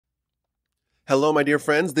Hello, my dear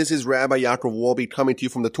friends. This is Rabbi Yaakov Wolbe coming to you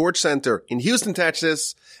from the Torch Center in Houston,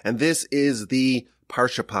 Texas, and this is the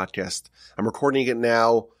Parsha Podcast. I'm recording it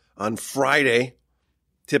now on Friday.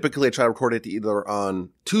 Typically, I try to record it either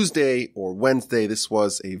on Tuesday or Wednesday. This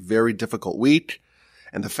was a very difficult week,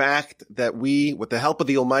 and the fact that we, with the help of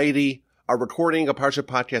the Almighty, are recording a Parsha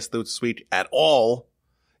Podcast this week at all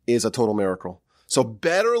is a total miracle. So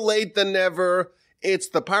better late than never. It's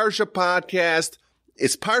the Parsha Podcast.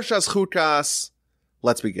 It's Parshas Chukas.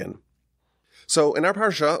 Let's begin. So in our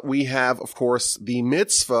Parsha, we have, of course, the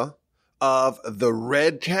mitzvah of the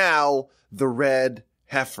red cow, the red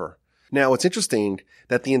heifer. Now, it's interesting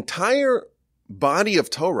that the entire body of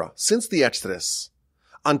Torah, since the Exodus,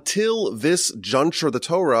 until this juncture of the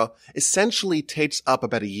Torah, essentially takes up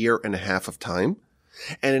about a year and a half of time.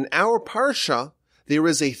 And in our Parsha, there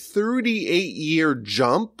is a 38-year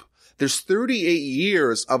jump. There's 38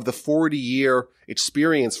 years of the 40-year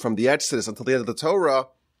experience from the Exodus until the end of the Torah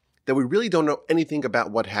that we really don't know anything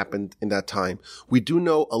about what happened in that time. We do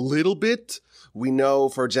know a little bit. We know,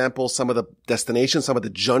 for example, some of the destinations, some of the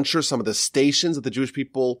junctures, some of the stations that the Jewish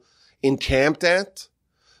people encamped at.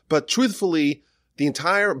 But truthfully, the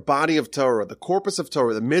entire body of Torah, the corpus of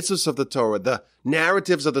Torah, the mitzvahs of the Torah, the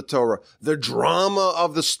narratives of the Torah, the drama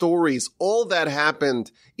of the stories, all that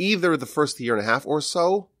happened either the first year and a half or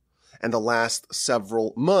so and the last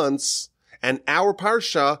several months. And our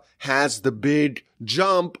Parsha has the big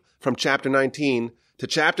jump from chapter 19 to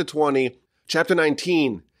chapter 20. Chapter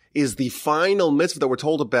 19 is the final mitzvah that we're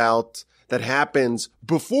told about that happens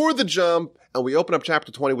before the jump. And we open up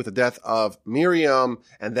chapter 20 with the death of Miriam,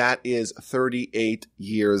 and that is 38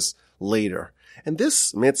 years later. And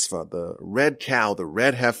this mitzvah, the red cow, the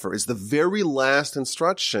red heifer, is the very last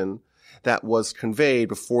instruction that was conveyed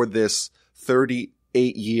before this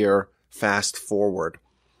 38-year fast forward.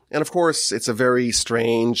 And of course, it's a very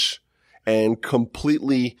strange and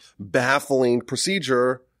completely baffling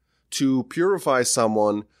procedure to purify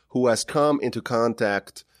someone who has come into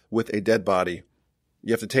contact with a dead body.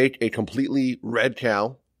 You have to take a completely red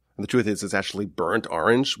cow, and the truth is it's actually burnt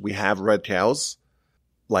orange. We have red cows,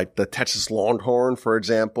 like the Texas Longhorn, for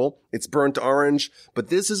example. It's burnt orange, but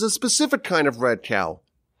this is a specific kind of red cow.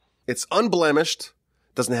 It's unblemished,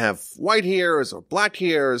 doesn't have white hairs or black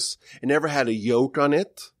hairs, it never had a yoke on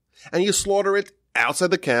it, and you slaughter it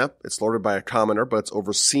outside the camp. It's slaughtered by a commoner, but it's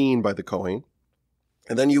overseen by the Kohen.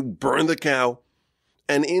 And then you burn the cow,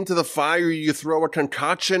 and into the fire you throw a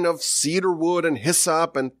concoction of cedar wood and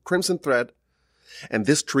hyssop and crimson thread. And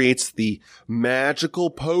this creates the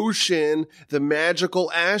magical potion, the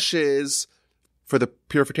magical ashes for the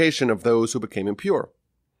purification of those who became impure.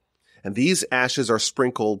 And these ashes are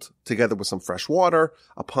sprinkled together with some fresh water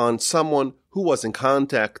upon someone who was in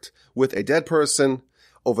contact with a dead person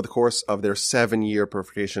over the course of their 7-year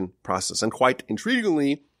purification process. And quite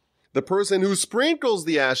intriguingly, the person who sprinkles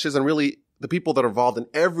the ashes, and really the people that are involved in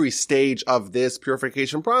every stage of this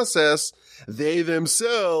purification process, they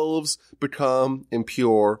themselves become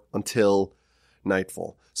impure until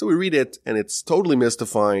nightfall. So we read it, and it's totally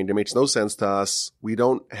mystifying. It makes no sense to us. We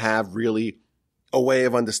don't have really a way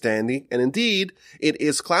of understanding. And indeed, it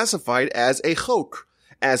is classified as a chok,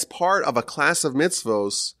 as part of a class of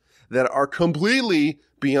mitzvos that are completely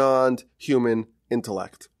beyond human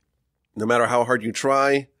intellect. No matter how hard you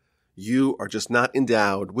try, you are just not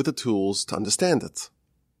endowed with the tools to understand it.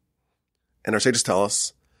 And our sages tell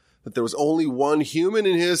us that there was only one human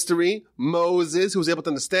in history, Moses, who was able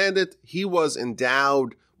to understand it. He was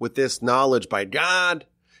endowed with this knowledge by God.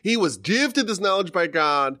 He was gifted this knowledge by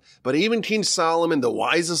God. But even King Solomon, the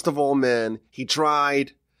wisest of all men, he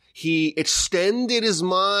tried. He extended his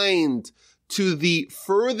mind to the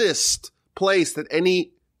furthest place that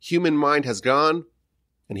any human mind has gone,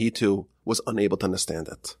 and he too was unable to understand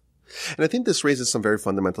it. And I think this raises some very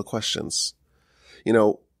fundamental questions. You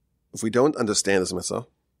know, if we don't understand this mitzvah,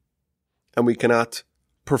 and we cannot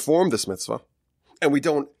perform this mitzvah, and we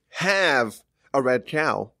don't have a red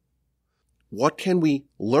cow, what can we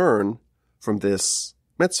learn from this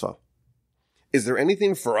mitzvah? Is there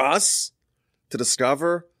anything for us to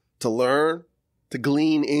discover, to learn, to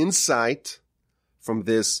glean insight from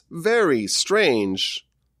this very strange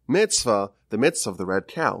mitzvah, the mitzvah of the red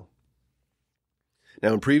cow?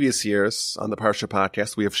 Now, in previous years on the Parsha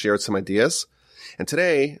Podcast, we have shared some ideas. And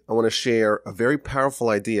today, I want to share a very powerful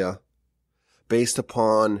idea based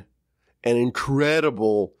upon an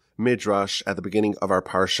incredible Midrash at the beginning of our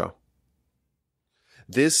Parsha.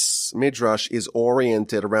 This Midrash is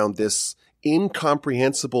oriented around this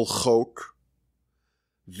incomprehensible chok,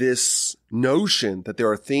 this notion that there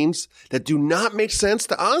are things that do not make sense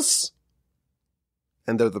to us,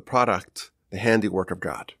 and they're the product, the handiwork of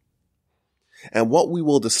God. And what we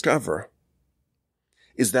will discover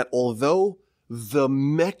is that although the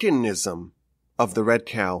mechanism of the red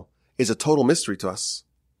cow is a total mystery to us,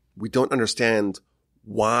 we don't understand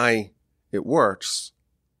why it works.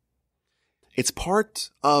 It's part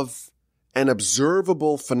of an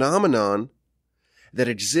observable phenomenon that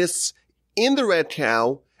exists in the red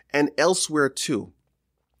cow and elsewhere too.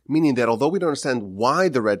 Meaning that although we don't understand why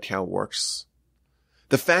the red cow works,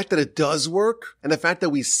 the fact that it does work and the fact that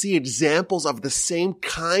we see examples of the same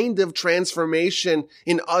kind of transformation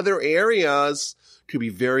in other areas could be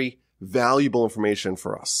very valuable information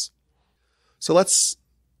for us. So let's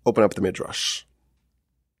open up the Midrash.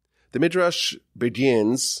 The Midrash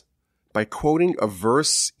begins by quoting a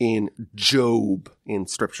verse in Job in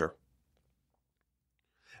Scripture.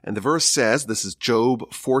 And the verse says, this is Job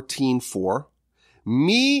 14:4,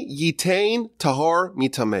 Mi yitain tahar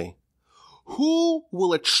mitameh. Who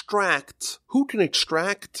can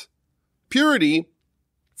extract purity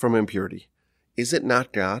from impurity? Is it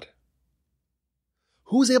not God?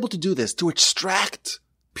 Who is able to do this, to extract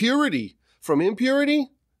purity from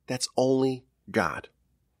impurity? That's only God.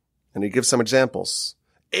 And he gives some examples.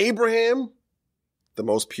 Abraham, the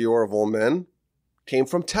most pure of all men, came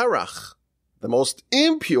from Terach, the most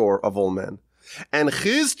impure of all men. And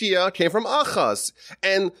Chizkiah came from Achaz.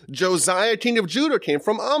 And Josiah, king of Judah, came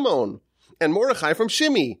from Ammon. And Mordechai from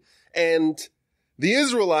Shimi. And the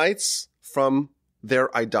Israelites from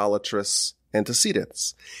their idolatrous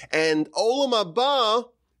antecedents. And Olam Haba,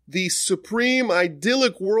 the supreme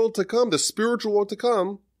idyllic world to come, the spiritual world to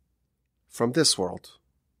come, from this world.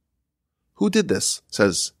 Who did this,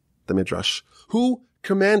 says the Midrash? Who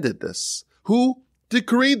commanded this? Who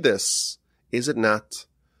decreed this? Is it not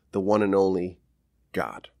the one and only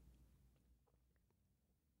God?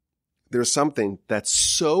 There's something that's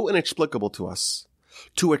so inexplicable to us.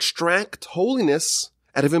 To extract holiness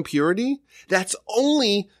out of impurity, that's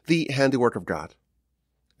only the handiwork of God.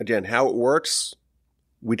 Again, how it works,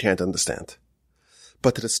 we can't understand.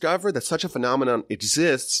 But to discover that such a phenomenon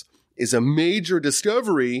exists is a major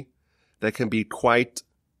discovery that can be quite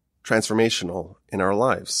transformational in our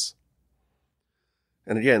lives.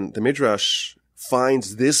 And again, the Midrash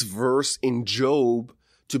finds this verse in Job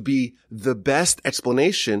to be the best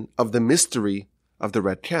explanation of the mystery of the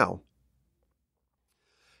red cow.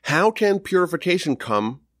 How can purification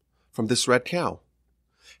come from this red cow?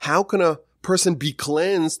 How can a person be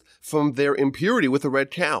cleansed from their impurity with a red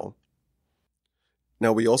cow?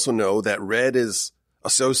 Now, we also know that red is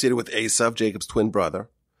associated with Esav, Jacob's twin brother.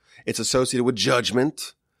 It's associated with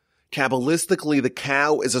judgment. Kabbalistically, the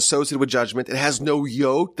cow is associated with judgment. It has no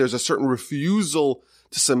yoke. There's a certain refusal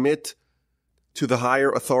to submit to the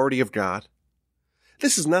higher authority of God.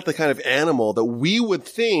 This is not the kind of animal that we would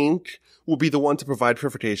think will be the one to provide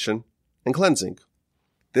purification and cleansing.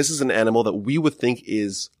 This is an animal that we would think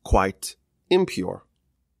is quite impure.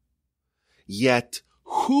 Yet,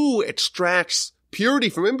 who extracts purity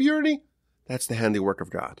from impurity? That's the handiwork of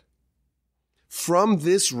God. From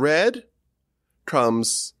this red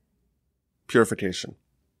comes purification.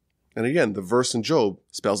 And again, the verse in Job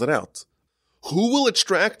spells it out. Who will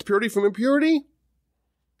extract purity from impurity?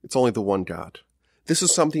 It's only the one God. This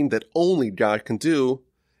is something that only God can do.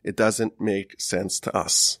 It doesn't make sense to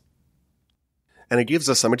us. And it gives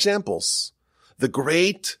us some examples. The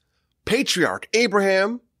great patriarch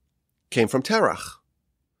Abraham came from Terach.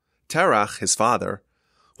 Terach, his father,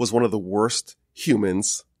 was one of the worst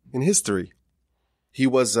humans in history. He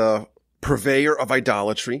was a purveyor of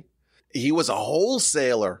idolatry. He was a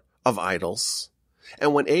wholesaler of idols.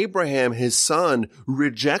 And when Abraham, his son,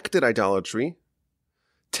 rejected idolatry,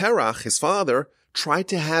 Terach, his father, tried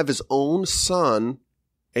to have his own son,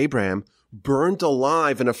 Abraham, burned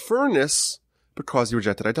alive in a furnace because he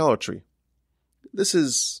rejected idolatry. This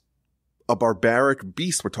is a barbaric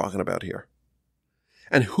beast we're talking about here.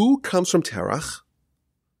 And who comes from Terach?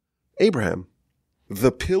 Abraham,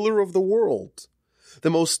 the pillar of the world, the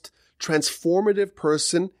most transformative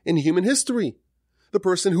person in human history, the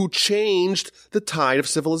person who changed the tide of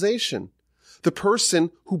civilization, the person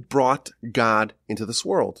who brought God into this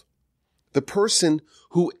world, the person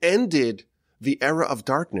who ended the era of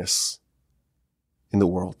darkness in the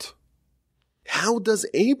world. How does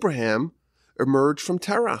Abraham emerge from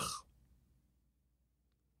Terach?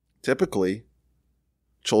 Typically,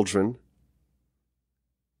 children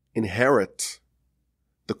inherit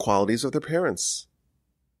the qualities of their parents.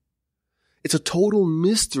 It's a total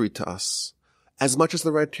mystery to us, as much as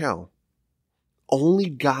the red cow. Only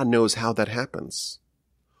God knows how that happens.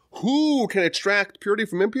 Who can extract purity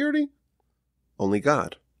from impurity? Only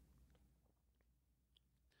God.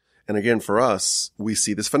 And again, for us, we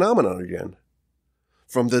see this phenomenon again.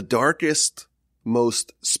 From the darkest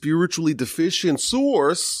most spiritually deficient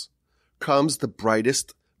source comes the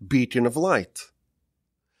brightest beacon of light.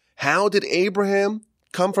 How did Abraham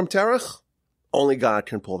come from Terach? Only God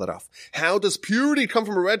can pull that off. How does purity come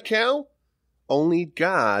from a red cow? Only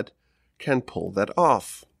God can pull that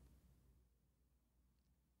off.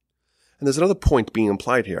 And there's another point being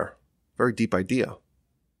implied here. Very deep idea.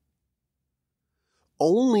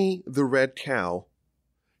 Only the red cow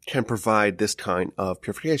can provide this kind of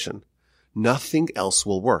purification. Nothing else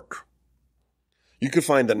will work. You could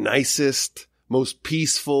find the nicest, most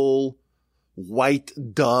peaceful white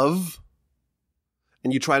dove,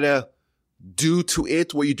 and you try to do to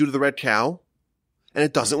it what you do to the red cow, and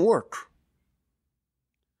it doesn't work.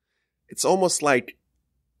 It's almost like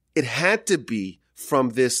it had to be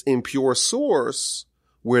from this impure source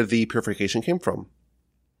where the purification came from.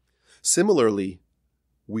 Similarly,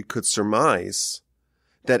 we could surmise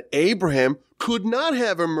that Abraham could not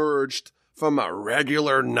have emerged from a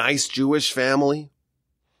regular, nice Jewish family,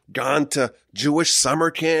 gone to Jewish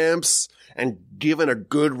summer camps, and given a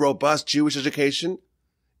good, robust Jewish education.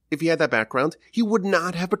 If he had that background, he would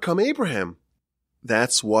not have become Abraham.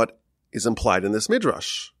 That's what is implied in this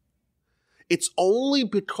Midrash. It's only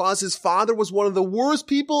because his father was one of the worst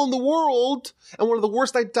people in the world and one of the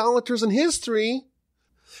worst idolaters in history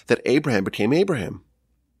that Abraham became Abraham.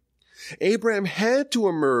 Abraham had to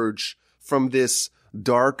emerge from this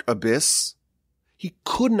dark abyss. He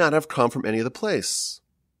could not have come from any other place.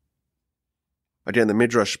 Again, the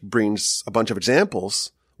Midrash brings a bunch of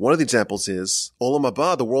examples. One of the examples is Olam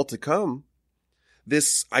Haba, the world to come.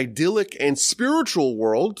 This idyllic and spiritual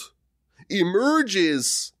world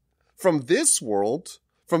emerges from this world,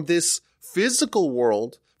 from this physical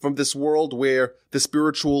world, from this world where the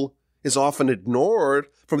spiritual is often ignored,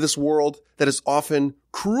 from this world that is often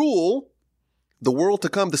cruel. The world to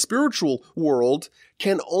come, the spiritual world,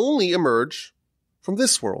 can only emerge from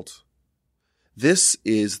this world. This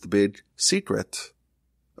is the big secret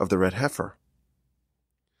of the red heifer.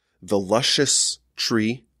 The luscious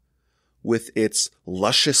tree with its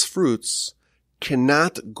luscious fruits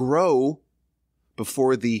cannot grow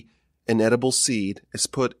before the inedible seed is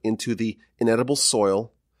put into the inedible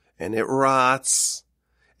soil, and it rots,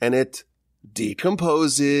 and it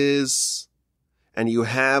decomposes, and you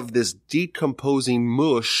have this decomposing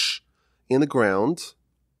mush in the ground,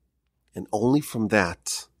 and only from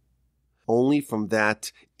that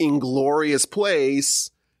inglorious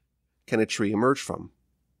place can a tree emerge from.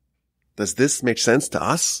 Does this make sense to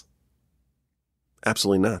us?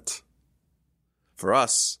 Absolutely not. For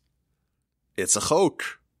us, it's a chok.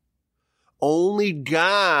 Only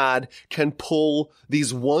God can pull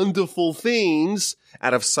these wonderful things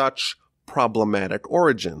out of such problematic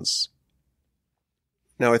origins.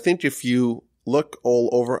 Now, I think if you look all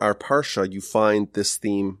over our parsha, you find this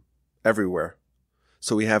theme everywhere.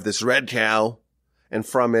 So we have this red cow, and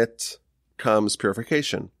from it comes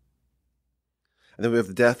purification. And then we have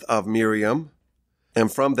the death of Miriam,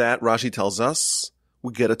 and from that, Rashi tells us,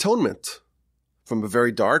 we get atonement. From a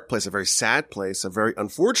very dark place, a very sad place, a very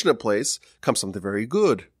unfortunate place, comes something very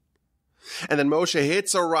good. And then Moshe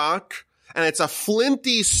hits a rock, and it's a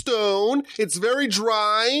flinty stone. It's very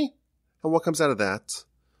dry. And what comes out of that?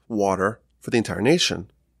 Water for the entire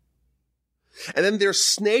nation. And then there's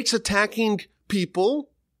snakes attacking people.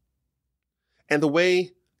 And the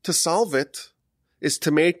way to solve it is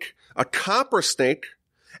to make a copper snake.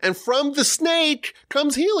 And from the snake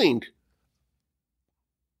comes healing.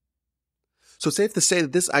 So it's safe to say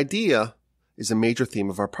that this idea is a major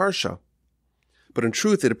theme of our parsha. But in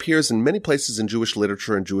truth, it appears in many places in Jewish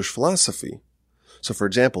literature and Jewish philosophy. So for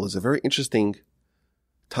example, there's a very interesting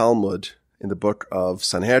Talmud in the book of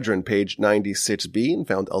Sanhedrin, page 96b, and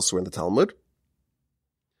found elsewhere in the Talmud.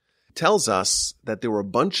 It tells us that there were a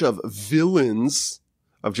bunch of villains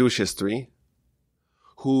of Jewish history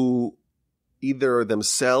who either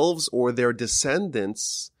themselves or their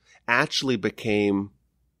descendants actually became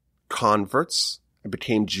converts and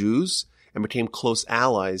became Jews and became close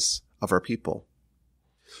allies of our people.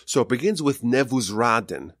 So it begins with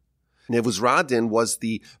Nebuzaradan. Nebuzaradan was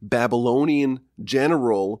the Babylonian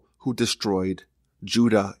general who destroyed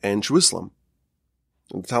Judah and Jerusalem.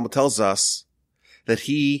 And the Talmud tells us that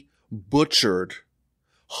he butchered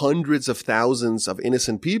hundreds of thousands of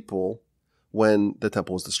innocent people when the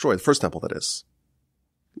temple was destroyed. The first temple, that is.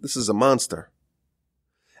 This is a monster.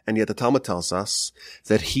 And yet the Talmud tells us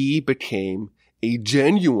that he became a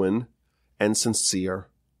genuine and sincere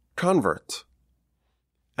convert.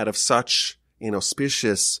 Out of such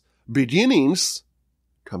inauspicious beginnings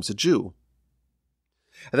comes a Jew.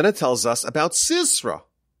 And then it tells us about Sisera.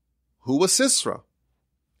 Who was Sisera?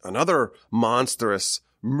 Another monstrous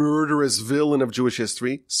murderous villain of Jewish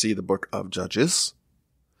history. See the book of Judges.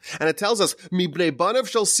 And it tells us, Mibnei banav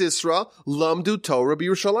shel Sisra lamdu Torah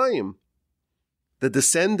b'Yerushalayim. The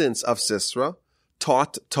descendants of Sisra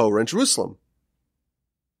taught Torah in Jerusalem.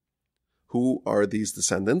 Who are these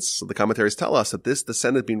descendants? So the commentaries tell us that this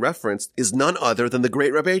descendant being referenced is none other than the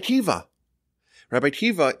great Rabbi Akiva. Rabbi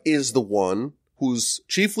Akiva is the one who's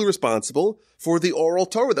chiefly responsible for the oral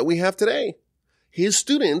Torah that we have today. His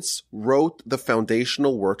students wrote the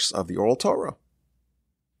foundational works of the oral Torah.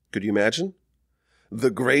 Could you imagine?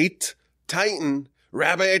 The great titan,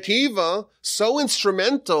 Rabbi Akiva, so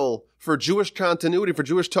instrumental for Jewish continuity, for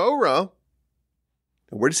Jewish Torah.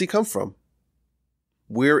 And where does he come from?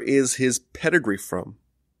 Where is his pedigree from?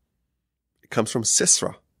 It comes from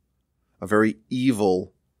Sisra, a very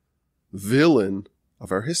evil villain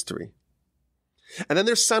of our history. And then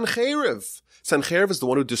there's Sancheriv. Sancheriv is the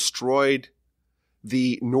one who destroyed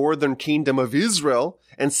the northern kingdom of Israel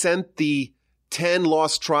and sent the 10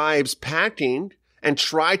 lost tribes packing and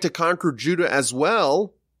tried to conquer Judah as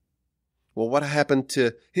well. Well, what happened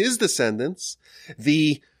to his descendants?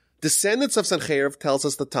 The descendants of Sancheriv, tells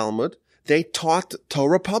us the Talmud, they taught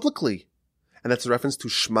Torah publicly. And that's a reference to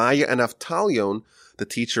Shmaya and Avtalion, the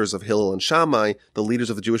teachers of Hillel and Shammai, the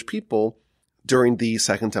leaders of the Jewish people during the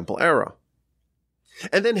Second Temple era.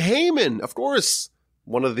 And then Haman, of course,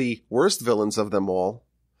 one of the worst villains of them all,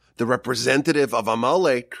 the representative of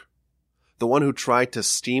Amalek, the one who tried to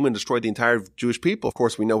steam and destroy the entire Jewish people. Of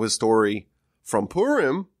course, we know his story from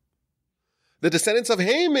Purim. The descendants of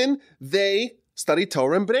Haman, they studied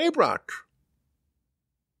Torah in Bnei Brak.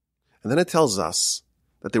 And then it tells us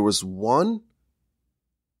that there was one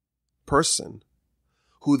person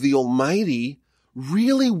who the Almighty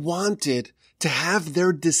really wanted to have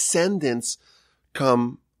their descendants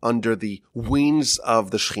come under the wings of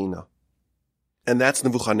the Shekhinah. And that's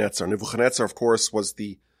Nebuchadnezzar. Nebuchadnezzar, of course, was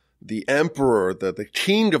the emperor, the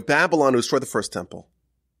king of Babylon who destroyed the first temple.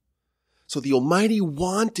 So the Almighty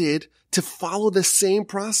wanted to follow the same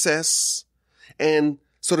process and,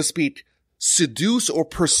 so to speak, seduce or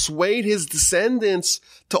persuade his descendants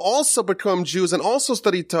to also become Jews and also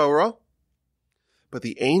study Torah. But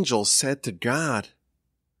the angel said to God,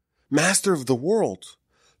 Master of the world,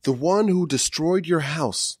 the one who destroyed your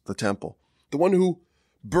house, the temple, the one who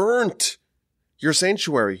burnt your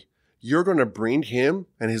sanctuary, you're going to bring him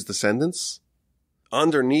and his descendants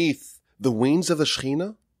underneath the wings of the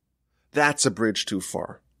Shekhinah? That's a bridge too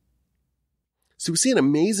far. So we see an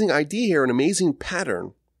amazing idea here, an amazing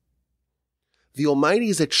pattern. The Almighty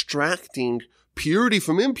is extracting purity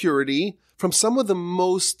from impurity from some of the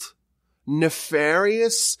most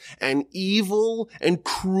nefarious and evil and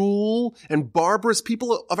cruel and barbarous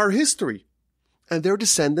people of our history. And their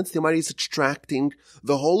descendants, the Almighty is extracting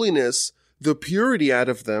the holiness, the purity out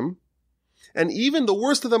of them. And even the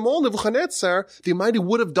worst of them all, Nebuchadnezzar, the Almighty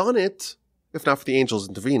would have done it if not for the angels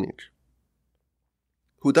intervening.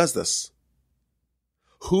 Who does this?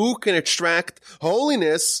 Who can extract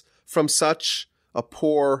holiness from such a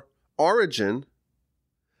poor origin?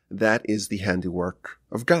 That is the handiwork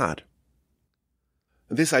of God.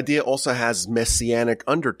 This idea also has messianic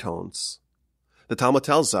undertones. The Talmud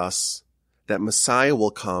tells us that Messiah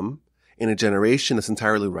will come in a generation that's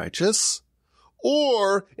entirely righteous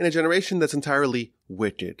or in a generation that's entirely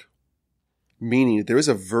wicked. Meaning there is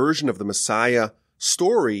a version of the Messiah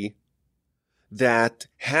story that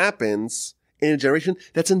happens in a generation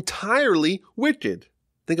that's entirely wicked.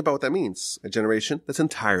 Think about what that means. A generation that's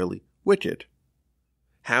entirely wicked.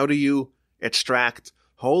 How do you extract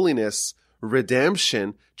holiness,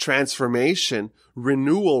 redemption, transformation,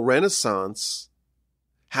 renewal, renaissance?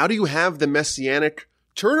 How do you have the messianic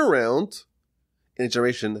turnaround in a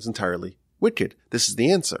generation that's entirely wicked? This is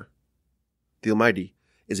the answer. The Almighty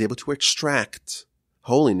is able to extract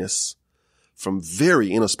holiness from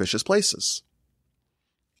very inauspicious places.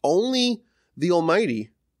 Only the Almighty,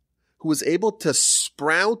 who is able to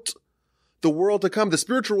sprout the world to come, the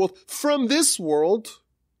spiritual world, from this world,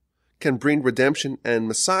 can bring redemption and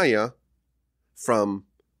Messiah from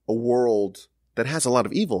a world that has a lot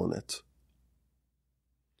of evil in it.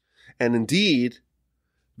 And indeed,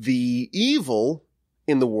 the evil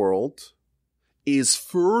in the world is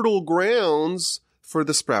fertile grounds for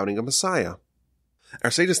the sprouting of Messiah. Our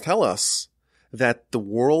sages tell us that the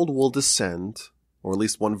world will descend, or at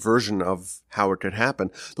least one version of how it could happen,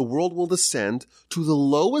 the world will descend to the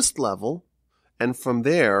lowest level, and from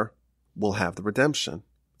there we'll have the redemption.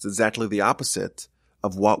 It's exactly the opposite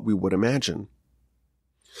of what we would imagine.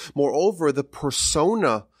 Moreover, the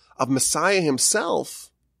persona of Messiah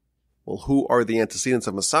himself, well, who are the antecedents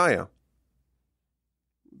of Messiah?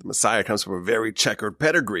 The Messiah comes from a very checkered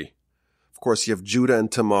pedigree. Of course, you have Judah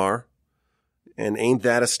and Tamar, and ain't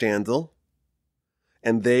that a scandal?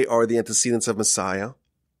 And they are the antecedents of Messiah.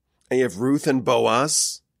 And you have Ruth and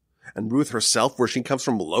Boaz, and Ruth herself, where she comes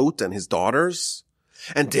from Lot and his daughters,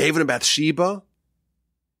 and David and Bathsheba.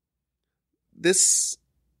 This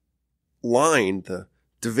line, the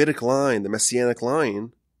Davidic line, the Messianic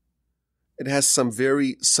line, it has some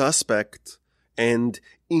very suspect and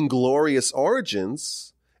inglorious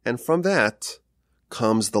origins, and from that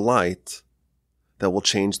comes the light that will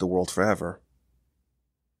change the world forever.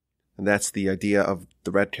 And that's the idea of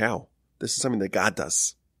the red cow. This is something that God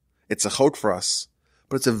does. It's a chok for us,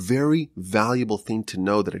 but it's a very valuable thing to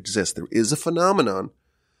know that exists. There is a phenomenon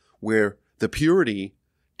where the purity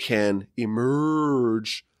can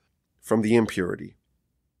emerge from the impurity.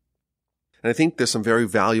 And I think there's some very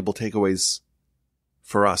valuable takeaways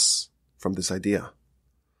for us from this idea.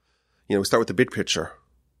 We start with the big picture.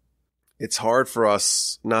 It's hard for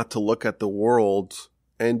us not to look at the world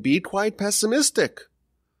and be quite pessimistic.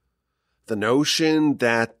 The notion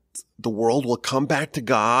that the world will come back to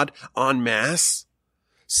God en masse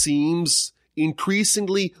seems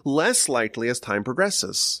increasingly less likely as time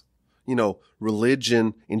progresses.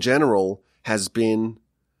 Religion in general has been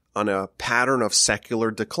on a pattern of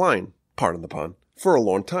secular decline, pardon the pun, for a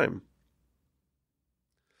long time.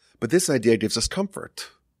 But this idea gives us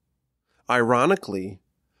comfort. Ironically,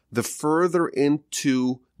 the further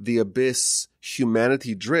into the abyss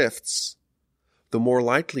humanity drifts, the more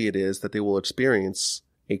likely it is that they will experience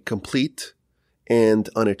a complete and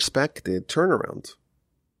unexpected turnaround.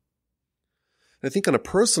 And I think on a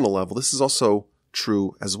personal level, this is also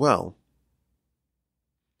true as well.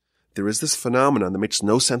 There is this phenomenon that makes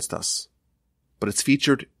no sense to us, but it's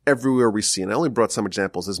featured everywhere we see. And I only brought some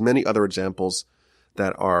examples. There's many other examples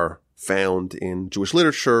that are found in Jewish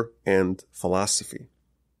literature and philosophy.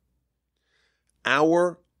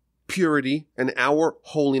 Our purity and our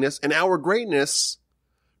holiness and our greatness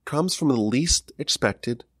comes from the least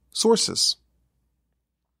expected sources.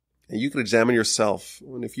 And you can examine yourself.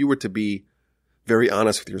 And if you were to be very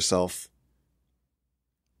honest with yourself,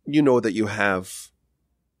 you know that you have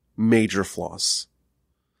major flaws.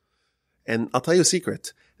 And I'll tell you a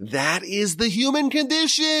secret. That is the human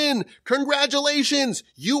condition. Congratulations.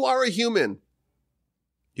 You are a human.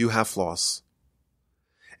 You have flaws.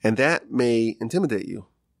 And that may intimidate you.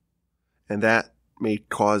 And that may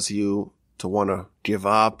cause you to want to give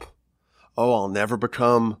up. Oh, I'll never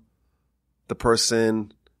become the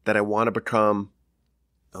person that I want to become.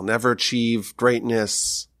 I'll never achieve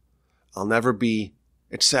greatness. I'll never be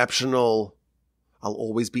exceptional. I'll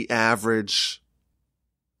always be average.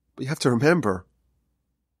 But you have to remember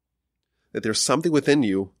that there's something within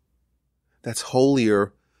you that's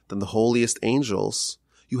holier than the holiest angels.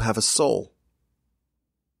 You have a soul.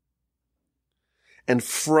 And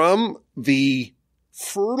from the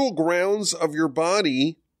fertile grounds of your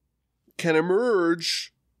body can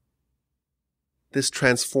emerge this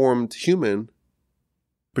transformed human,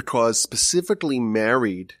 because specifically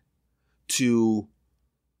married to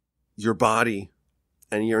your body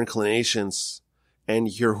and your inclinations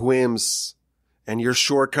and your whims and your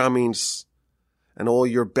shortcomings and all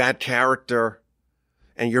your bad character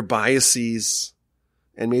and your biases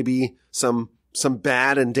and maybe some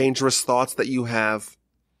bad and dangerous thoughts that you have,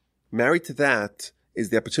 married to that is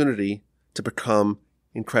the opportunity to become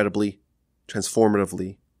incredibly,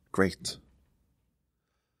 transformatively great.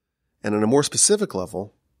 And on a more specific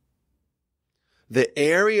level, the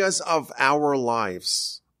areas of our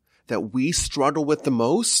lives that we struggle with the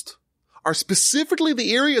most are specifically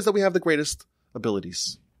the areas that we have the greatest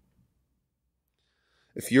abilities.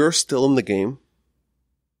 If you're still in the game,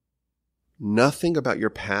 nothing about your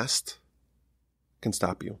past can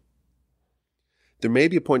stop you. There may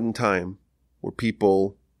be a point in time where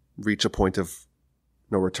people reach a point of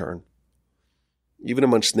no return. Even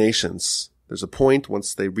amongst nations, there's a point,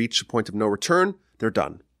 once they reach a point of no return, they're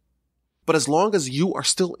done. But as long as you are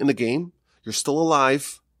still in the game, you're still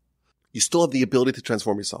alive, you still have the ability to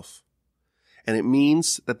transform yourself. And it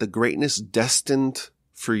means that the greatness destined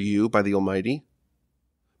for you by the Almighty,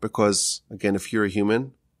 because, again, if you're a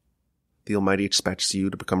human, the Almighty expects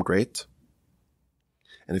you to become great.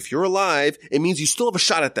 And if you're alive, it means you still have a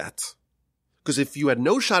shot at that. Because if you had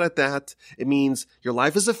no shot at that, it means your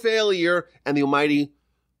life is a failure and the Almighty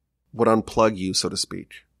would unplug you, so to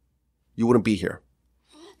speak. You wouldn't be here.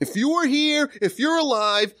 If you were here, if you're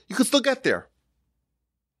alive, you could still get there.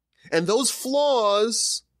 And those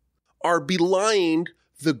flaws are belying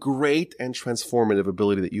the great and transformative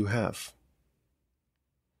ability that you have.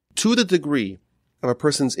 To the degree of a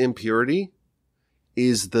person's impurity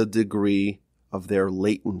is the degree of their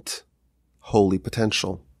latent holy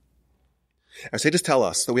potential. Our sages tell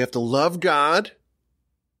us that we have to love God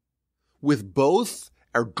with both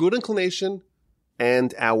our good inclination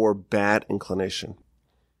and our bad inclination.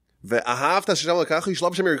 Ve'ahavta Hashem l'kacha, you shall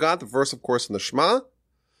love Hashem your God, the verse, of course, in the Shema.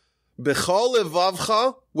 B'chol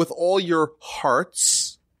levavcha, with all your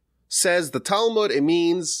hearts. Says the Talmud, it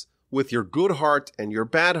means with your good heart and your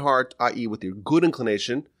bad heart, i.e. with your good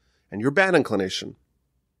inclination and your bad inclination.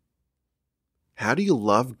 How do you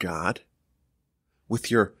love God with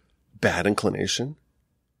your bad inclination?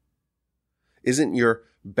 Isn't your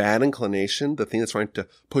bad inclination the thing that's trying to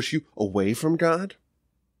push you away from God?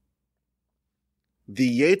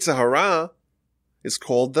 The Yetzer Hara is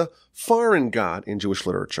called the foreign God in Jewish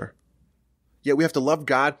literature. Yet we have to love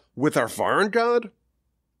God with our foreign God?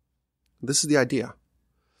 This is the idea.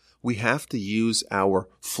 We have to use our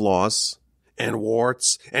flaws and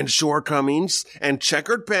warts and shortcomings and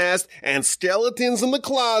checkered past and skeletons in the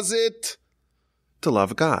closet to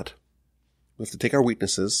love God. We have to take our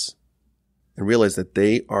weaknesses and realize that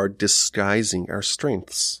they are disguising our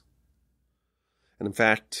strengths. And in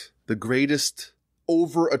fact, the greatest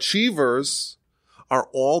overachievers are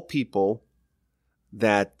all people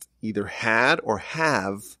that either had or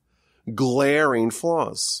have glaring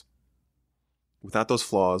flaws. Without those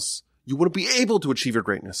flaws, you wouldn't be able to achieve your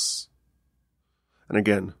greatness. And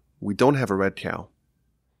again, we don't have a red cow.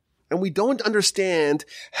 And we don't understand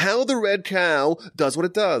how the red cow does what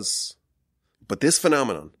it does. But this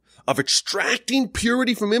phenomenon of extracting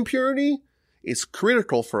purity from impurity is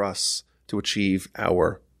critical for us to achieve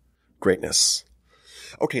our greatness.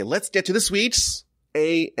 Okay, let's get to this week's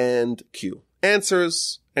A and Q.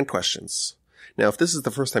 Answers and questions. Now, if this is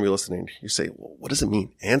the first time you're listening, you say, well, what does it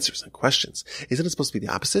mean? Answers and questions. Isn't it supposed to be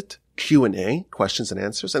the opposite? Q&A, questions and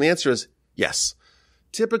answers? And the answer is yes.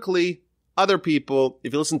 Typically, other people,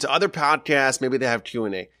 if you listen to other podcasts, maybe they have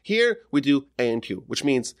Q&A. Here, we do A and Q, which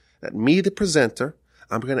means that me, the presenter,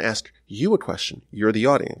 I'm going to ask you a question. You're the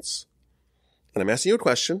audience. And I'm asking you a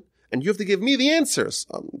question, and you have to give me the answers.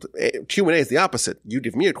 Q&A is the opposite. You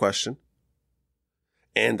give me a question,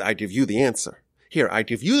 and I give you the answer. Here, I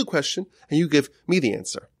give you the question, and you give me the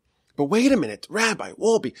answer. But wait a minute, Rabbi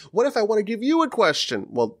Wolbe, what if I want to give you a question?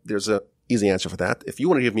 Well, there's an easy answer for that. If you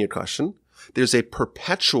want to give me a question, there's a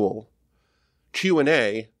perpetual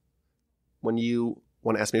Q&A. When you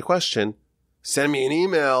want to ask me a question, send me an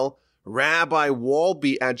email,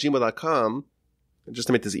 rabbiwolbe@gmail.com. And just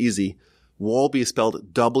to make this easy, Wolbe is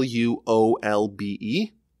spelled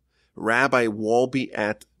W-O-L-B-E,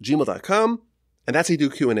 rabbiwolbe@gmail.com, and that's how you do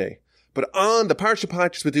Q&A. But on the Parsha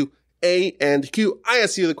podcast, we do A and Q. I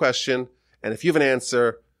ask you the question, and if you have an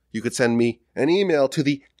answer, you could send me an email to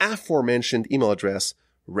the aforementioned email address,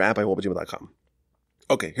 rabbiwolbe@gmail.com.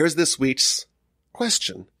 Okay, here's this week's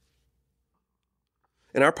question.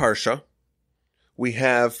 In our Parsha, we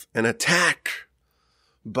have an attack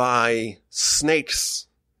by snakes.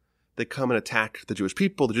 They come and attack the Jewish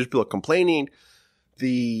people. The Jewish people are complaining.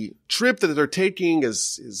 The trip that they're taking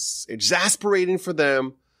is exasperating for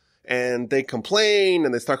them. And they complain,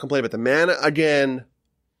 and they start complaining about the manna again.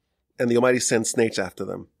 And the Almighty sends snakes after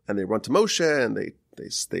them. And they run to Moshe, and they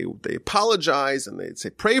apologize, and they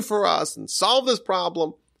say, pray for us, and solve this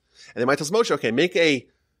problem. And they might tell Moshe, okay, make a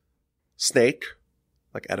snake,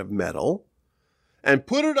 like out of metal, and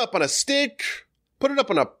put it up on a stick, put it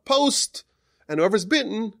up on a post, and whoever's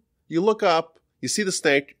bitten, you look up, you see the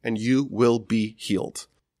snake, and you will be healed.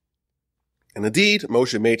 And indeed,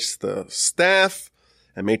 Moshe makes the staff,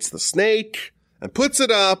 and makes the snake, and puts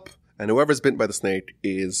it up, and whoever's bitten by the snake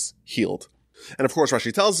is healed. And of course,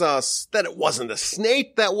 Rashi tells us that it wasn't the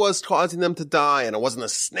snake that was causing them to die, and it wasn't the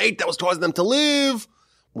snake that was causing them to live.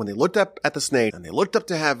 When they looked up at the snake, and they looked up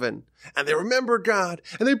to heaven, and they remembered God,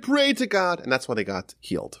 and they prayed to God, and that's why they got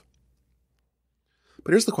healed.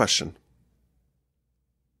 But here's the question.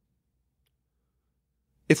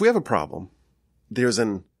 If we have a problem, there's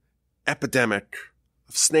an epidemic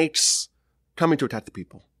of snakes coming to attack the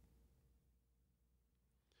people.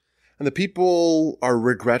 And the people are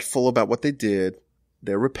regretful about what they did.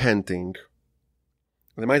 They're repenting.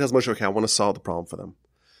 And they might tell Moshe, okay, I want to solve the problem for them.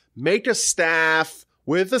 Make a staff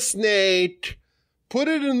with a snake, put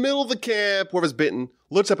it in the middle of the camp, whoever's bitten,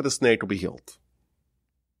 looks up at the snake, will be healed.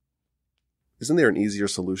 Isn't there an easier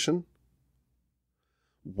solution?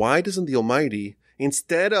 Why doesn't the Almighty,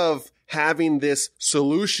 instead of having this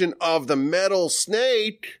solution of the metal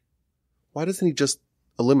snake, why doesn't he just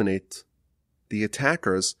eliminate the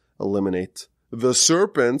attackers, eliminate the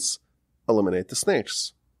serpents, eliminate the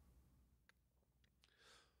snakes?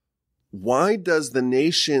 Why does the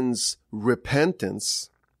nation's repentance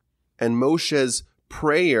and Moshe's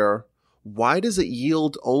prayer, why does it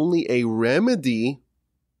yield only a remedy,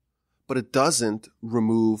 but it doesn't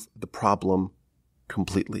remove the problem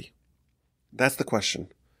completely. That's the question.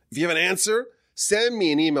 If you have an answer, send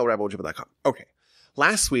me an email, rabbi@ojibah.com. Okay.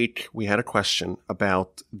 Last week, we had a question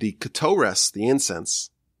about the ketores, the incense,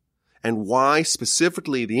 and why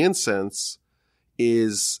specifically the incense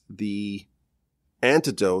is the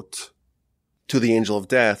antidote to the angel of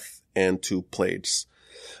death and to plagues.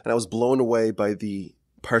 And I was blown away by the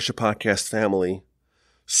Parsha Podcast family.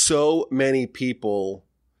 So many people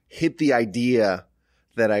hit the idea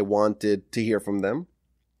that I wanted to hear from them.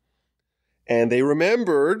 And they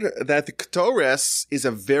remembered that the ketores is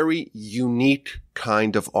a very unique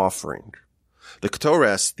kind of offering. The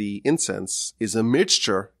ketores, the incense, is a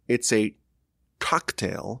mixture. It's a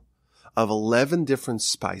cocktail of 11 different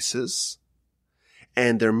spices,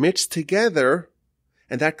 and they're mixed together,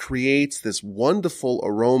 and that creates this wonderful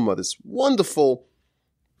aroma, this wonderful,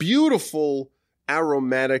 beautiful,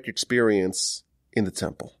 aromatic experience in the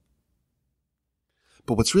temple.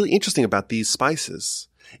 But what's really interesting about these spices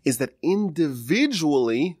is that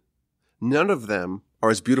individually, none of them are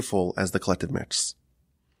as beautiful as the collected mix.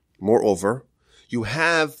 Moreover, you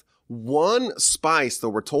have one spice that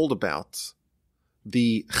we're told about,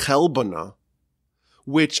 the chelbana,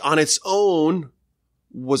 which on its own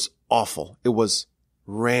was awful. It was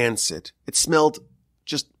rancid. It smelled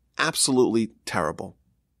just absolutely terrible.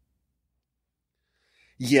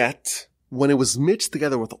 Yet, when it was mixed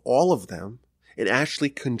together with all of them, it actually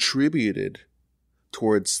contributed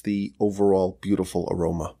towards the overall beautiful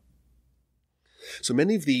aroma. So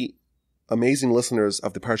many of the amazing listeners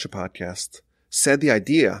of the Parsha Podcast said the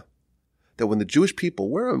idea that when the Jewish people,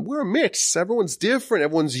 we're a mix, everyone's different,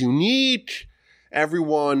 everyone's unique,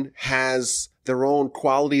 everyone has their own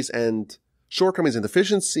qualities and shortcomings and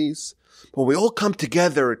deficiencies, but we all come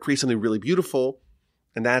together, it creates something really beautiful,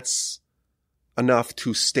 and that's enough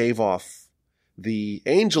to stave off the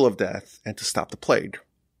angel of death and to stop the plague.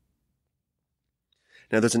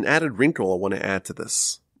 Now, there's an added wrinkle I want to add to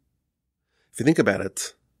this. If you think about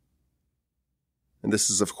it, and this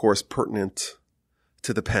is, of course, pertinent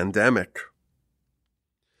to the pandemic,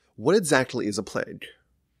 what exactly is a plague?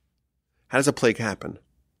 How does a plague happen?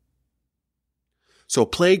 So a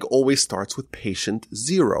plague always starts with patient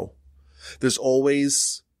 0. There's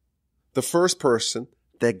always the first person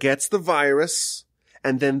that gets the virus,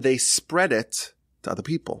 and then they spread it to other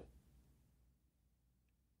people.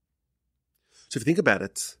 So if you think about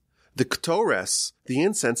it, the ketores, the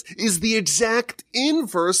incense, is the exact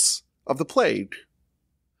inverse of the plague.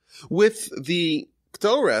 With the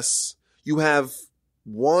ketores, you have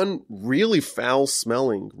one really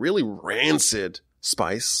foul-smelling, really rancid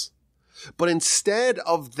spice, but instead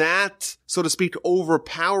of that, so to speak,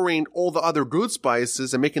 overpowering all the other good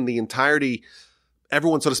spices and making the entirety,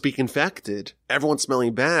 everyone, so to speak, infected, everyone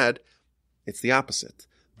smelling bad, it's the opposite.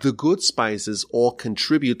 The good spices all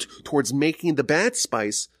contribute towards making the bad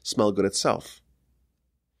spice smell good itself.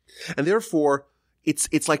 And therefore,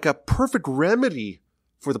 it's like a perfect remedy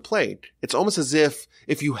for the plague. It's almost as if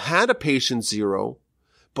you had a patient 0,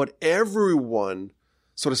 but everyone,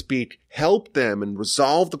 so to speak, helped them and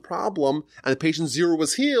resolved the problem, and the patient 0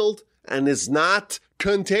 was healed and is not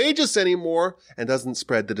contagious anymore and doesn't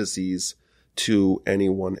spread the disease to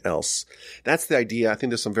anyone else. That's the idea. I think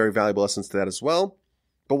there's some very valuable lessons to that as well.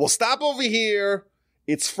 But we'll stop over here.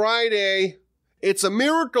 It's Friday. It's a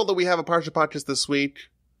miracle that we have a Parsha Podcast this week.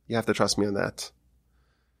 You have to trust me on that.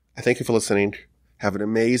 I thank you for listening. Have an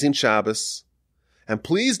amazing Shabbos. And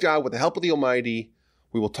please, God, with the help of the Almighty,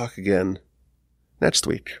 we will talk again next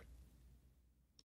week.